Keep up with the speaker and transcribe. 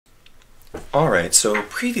Alright, so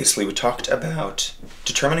previously we talked about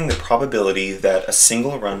determining the probability that a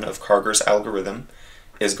single run of Karger's algorithm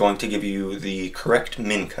is going to give you the correct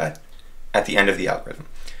min-cut at the end of the algorithm.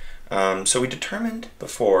 So we determined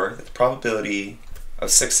before that the probability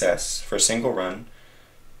of success for a single run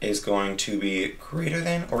is going to be greater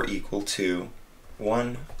than or equal to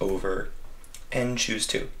 1 over n choose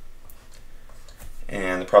 2.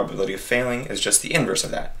 And the probability of failing is just the inverse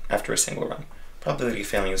of that after a single run. Probability of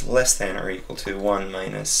failing is less than or equal to 1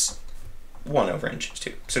 minus 1 over n choose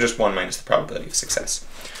 2. So just 1 minus the probability of success.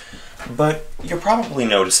 But you're probably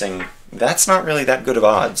noticing that's not really that good of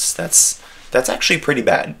odds. That's actually pretty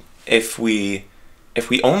bad. If we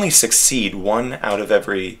only succeed 1 out of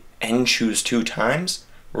every n choose 2 times,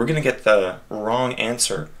 we're going to get the wrong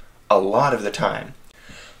answer a lot of the time.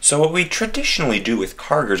 So what we traditionally do with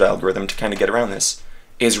Karger's algorithm to kind of get around this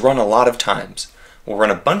is run a lot of times. We'll run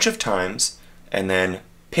a bunch of times and then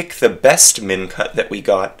pick the best min-cut that we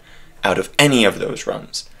got out of any of those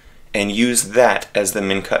runs and use that as the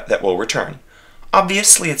min-cut that will return.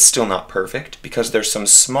 Obviously it's still not perfect because there's some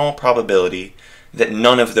small probability that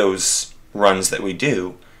none of those runs that we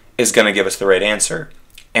do is going to give us the right answer,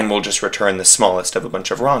 and we'll just return the smallest of a bunch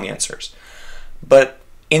of wrong answers. But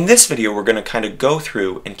in this video we're going to kind of go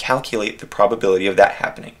through and calculate the probability of that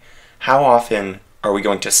happening. How often are we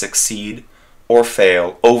going to succeed or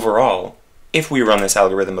fail overall if we run this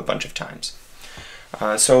algorithm a bunch of times?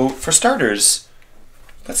 So for starters,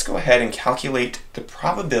 let's go ahead and calculate the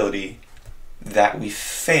probability that we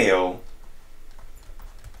fail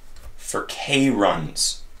for k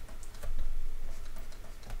runs.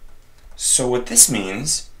 So what this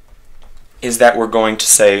means is that we're going to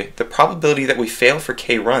say the probability that we fail for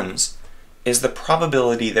k runs is the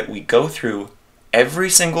probability that we go through every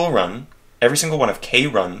single run, every single one of k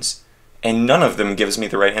runs, and none of them gives me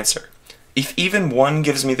the right answer. If even one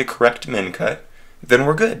gives me the correct min-cut, then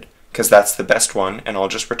we're good, because that's the best one, and I'll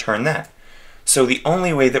just return that. So the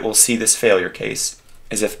only way that we'll see this failure case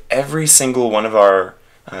is if every single one of our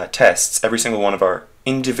tests, every single one of our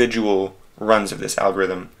individual runs of this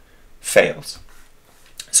algorithm fails.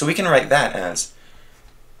 So we can write that as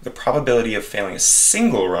the probability of failing a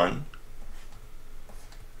single run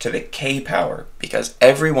to the k power, because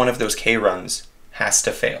every one of those k runs has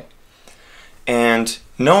to fail. And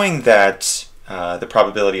knowing that the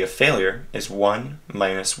probability of failure is 1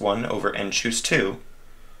 minus 1 over n choose 2,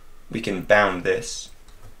 we can bound this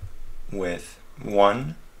with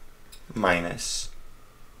 1 minus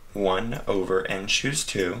 1 over n choose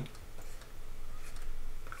 2,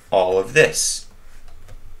 all of this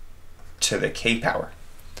to the k power.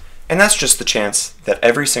 And that's just the chance that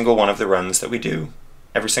every single one of the runs that we do,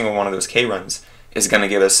 every single one of those k runs, is going to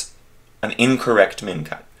give us an incorrect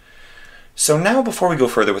min-cut. So now before we go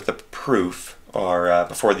further with the proof, or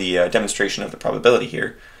before the demonstration of the probability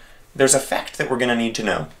here, there's a fact that we're going to need to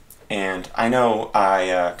know. And I know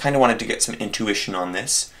I kind of wanted to get some intuition on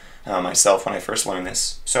this myself when I first learned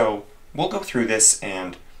this. So we'll go through this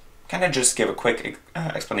and kind of just give a quick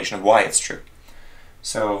explanation of why it's true.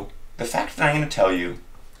 So the fact that I'm going to tell you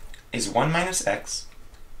is 1 minus x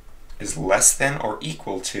is less than or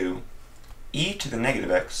equal to e to the negative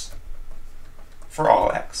x for all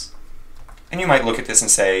x. And you might look at this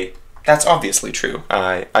and say, that's obviously true.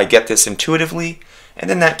 I get this intuitively,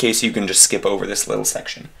 and in that case you can just skip over this little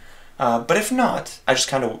section. But if not, I just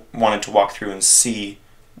kind of wanted to walk through and see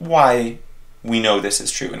why we know this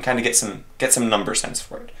is true and kind of get some number sense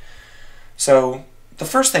for it. So the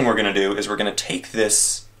first thing we're going to do is we're going to take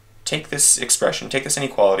this expression, take this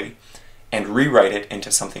inequality, and rewrite it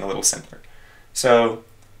into something a little simpler. So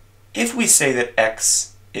if we say that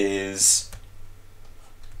x is,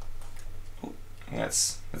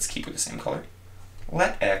 let's keep with the same color.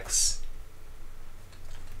 Let x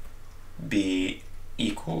be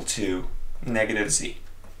equal to negative z.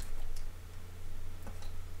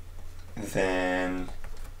 Then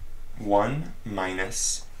 1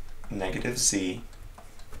 minus negative z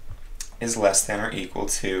is less than or equal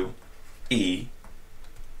to e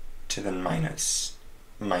to the minus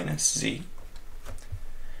z.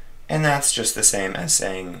 And that's just the same as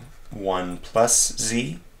saying 1 plus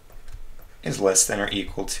z is less than or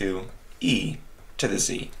equal to e to the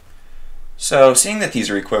z. So seeing that these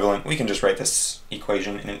are equivalent, we can just write this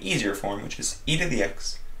equation in an easier form, which is e to the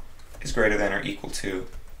x is greater than or equal to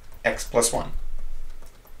x plus 1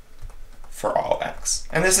 for all x.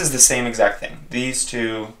 And this is the same exact thing. These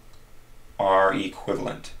two are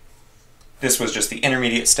equivalent. This was just the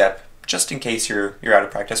intermediate step, just in case you're out of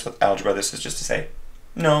practice with algebra. This is just to say,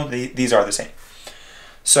 no, these are the same.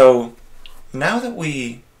 So now that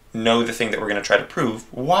we know the thing that we're going to try to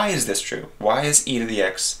prove, why is this true? Why is e to the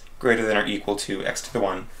x greater than or equal to x to the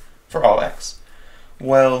 1 for all x.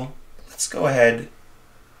 Well, let's go ahead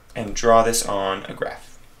and draw this on a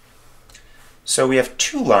graph. So we have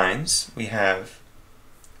two lines. We have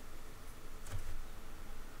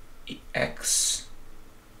x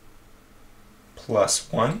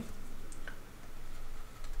plus 1.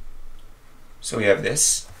 So we have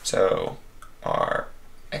this, so our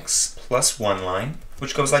x plus 1 line,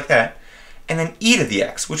 which goes like that, and then e to the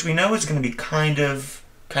x, which we know is going to be kind of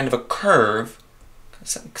a curve,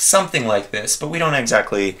 something like this, but we don't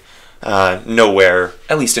exactly know where,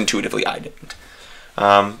 at least intuitively I didn't.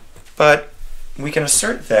 But we can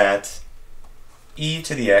assert that e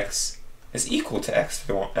to the x is equal to x to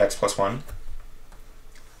the x plus 1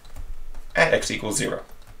 at x equals 0.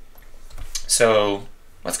 So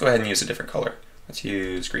let's go ahead and use a different color. Let's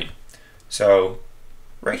use green. So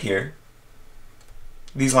right here,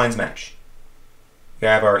 these lines match. We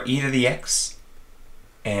have our e to the x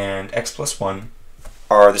and x plus 1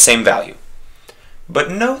 are the same value. But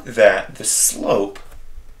note that the slope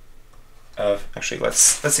of, actually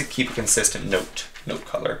let's keep a consistent note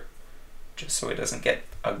color, just so it doesn't get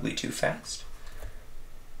ugly too fast.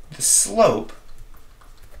 The slope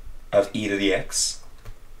of e to the x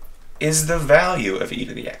is the value of e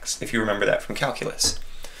to the x, if you remember that from calculus.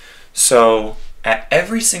 So at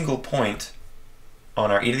every single point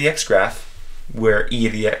on our e to the x graph where e to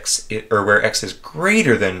the x, or where x is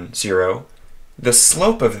greater than 0, the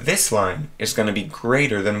slope of this line is going to be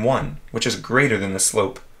greater than 1, which is greater than the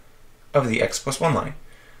slope of the x plus 1 line.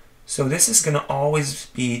 So this is going to always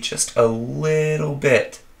be just a little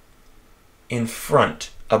bit in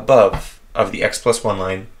front, above, of the x plus 1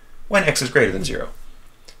 line when x is greater than 0.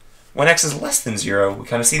 When x is less than 0, we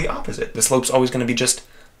kind of see the opposite. The slope's always going to be just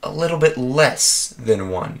a little bit less than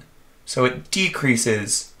 1. So it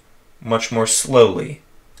decreases much more slowly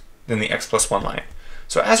than the x plus 1 line.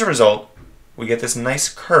 So as a result, we get this nice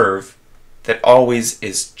curve that always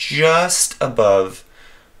is just above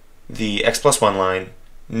the x plus 1 line,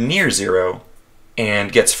 near 0,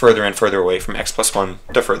 and gets further and further away from x plus 1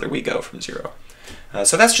 the further we go from 0.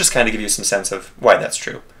 So that's just kind of give you some sense of why that's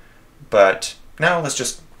true. But now let's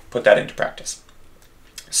just put that into practice.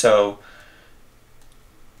 So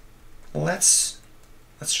let's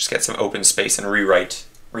just get some open space and rewrite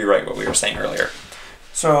what we were saying earlier.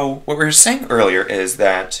 So what we were saying earlier is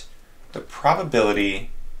that the probability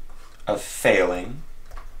of failing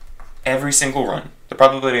every single run, the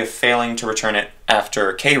probability of failing to return it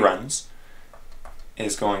after k runs,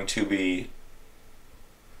 is going to be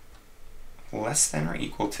less than or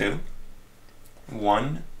equal to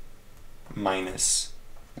 1 minus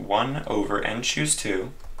 1 over n choose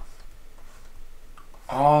 2,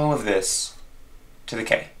 all of this to the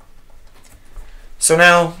k. So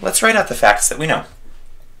now let's write out the facts that we know.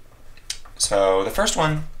 So the first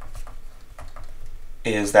one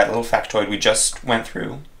is that little factoid we just went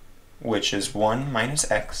through, which is 1 minus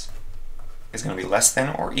x is going to be less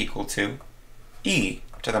than or equal to e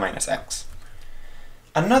to the minus x.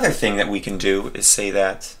 Another thing that we can do is say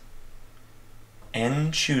that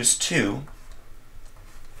n choose 2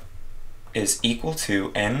 is equal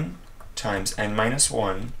to n times n minus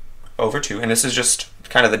 1 over 2, and this is just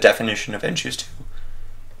kind of the definition of n choose 2.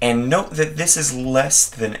 And note that this is less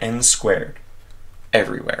than n squared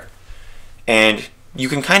everywhere. And you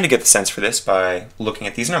can kind of get the sense for this by looking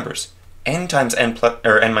at these numbers. N times n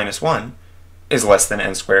minus 1 is less than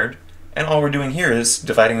n squared, and all we're doing here is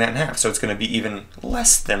dividing that in half, so it's going to be even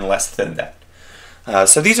less than that.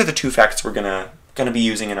 So these are the two facts we're going to be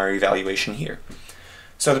using in our evaluation here.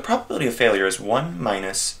 So the probability of failure is 1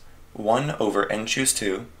 minus 1 over n choose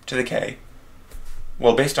 2 to the k.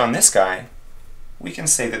 Well, based on this guy, we can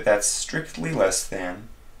say that that's strictly less than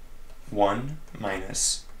 1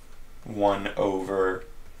 minus 1 over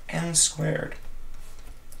n squared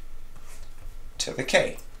to the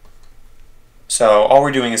k. So all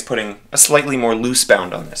we're doing is putting a slightly more loose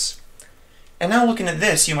bound on this. And now looking at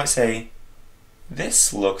this, you might say,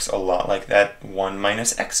 this looks a lot like that 1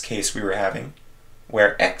 minus x case we were having,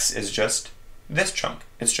 where x is just this chunk.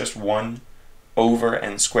 It's just 1 over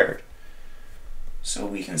n squared. So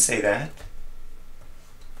we can say that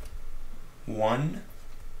 1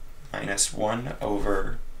 minus 1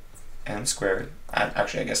 over n squared.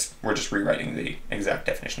 Actually, I guess we're just rewriting the exact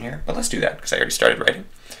definition here, but let's do that because I already started writing.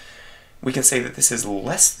 We can say that this is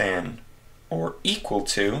less than or equal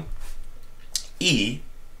to e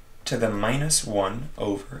to the minus 1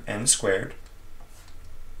 over n squared,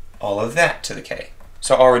 all of that to the k.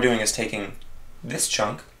 So all we're doing is taking this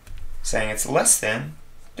chunk, saying it's less than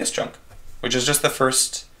this chunk, which is just the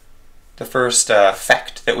first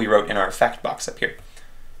fact that we wrote in our fact box up here.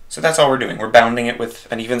 So that's all we're doing. We're bounding it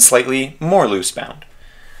with an even slightly more loose bound.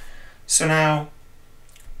 So now,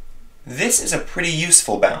 this is a pretty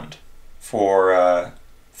useful bound for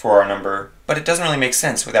our number, but it doesn't really make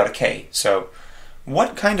sense without a k. So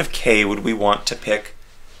what kind of k would we want to pick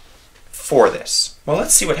for this? Well,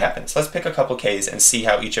 let's see what happens. Let's pick a couple k's and see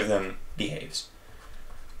how each of them behaves.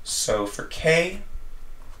 So for k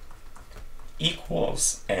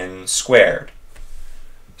equals n squared.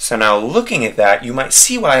 So now looking at that, you might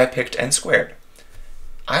see why I picked n squared.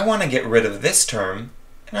 I want to get rid of this term,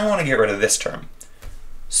 and I want to get rid of this term.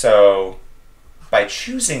 So by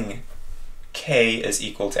choosing k is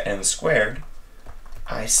equal to n squared,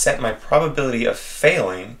 I set my probability of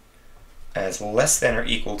failing as less than or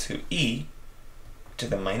equal to e to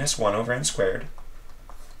the minus 1 over n squared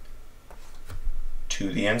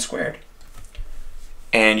to the n squared.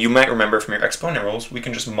 And you might remember from your exponent rules, we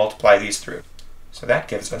can just multiply these through. So that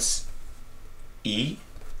gives us e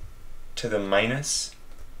to the minus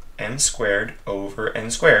n squared over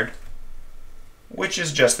n squared, which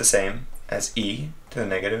is just the same as e to the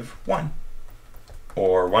negative 1,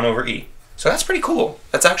 or 1 over e. So that's pretty cool.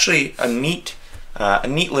 That's actually a neat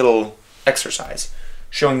little exercise,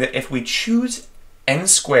 showing that if we choose n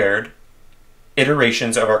squared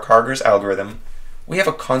iterations of our Karger's algorithm, we have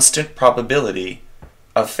a constant probability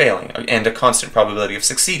of failing and a constant probability of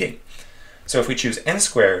succeeding. So if we choose n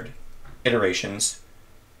squared iterations,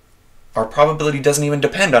 our probability doesn't even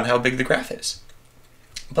depend on how big the graph is.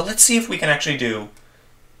 But let's see if we can actually do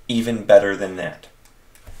even better than that.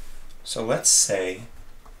 So let's say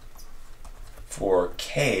for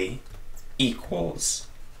k equals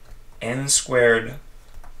n squared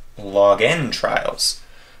log n trials.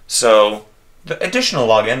 So the additional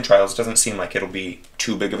log n trials doesn't seem like it'll be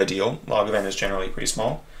too big of a deal. Log of n is generally pretty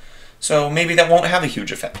small. So maybe that won't have a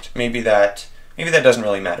huge effect. Maybe that doesn't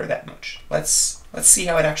really matter that much. Let's see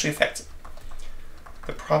how it actually affects it.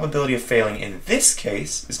 The probability of failing in this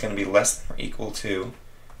case is going to be less than or equal to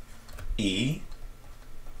e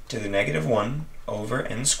to the negative 1 over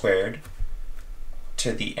n squared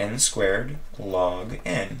to the n squared log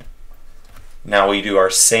n. Now we do our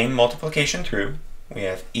same multiplication through. We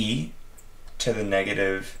have e to the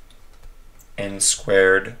negative n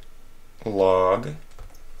squared log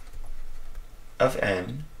of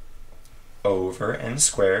n over n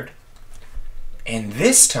squared. And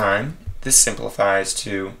this time, this simplifies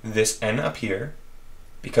to this n up here,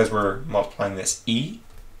 because we're multiplying this e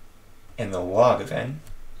and the log of n.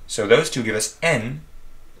 So those two give us n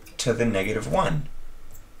to the negative 1,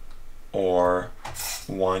 or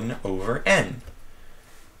 1 over n.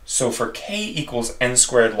 So for k equals n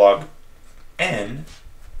squared log n,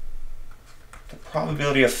 the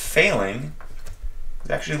probability of failing is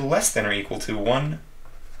actually less than or equal to 1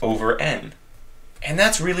 over n. And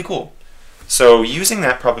that's really cool. So using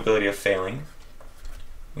that probability of failing,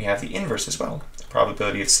 we have the inverse as well. The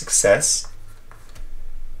probability of success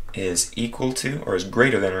is equal to, or is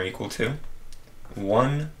greater than or equal to,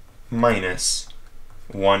 1 minus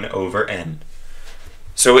 1 over n.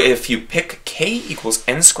 So if you pick k equals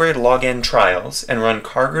n squared log n trials and run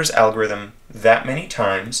Karger's algorithm that many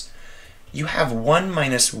times, you have 1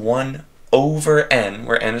 minus 1 over n,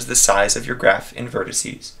 where n is the size of your graph in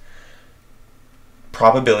vertices,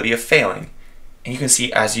 probability of failing. And you can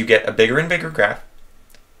see as you get a bigger and bigger graph,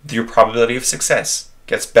 your probability of success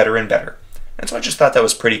gets better and better. And so I just thought that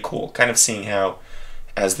was pretty cool, kind of seeing how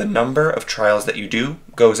as the number of trials that you do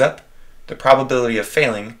goes up, the probability of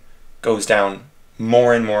failing goes down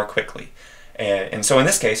more and more quickly. And so in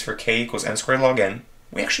this case, for k equals n squared log n,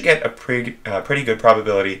 we actually get a pretty good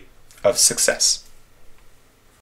probability of success.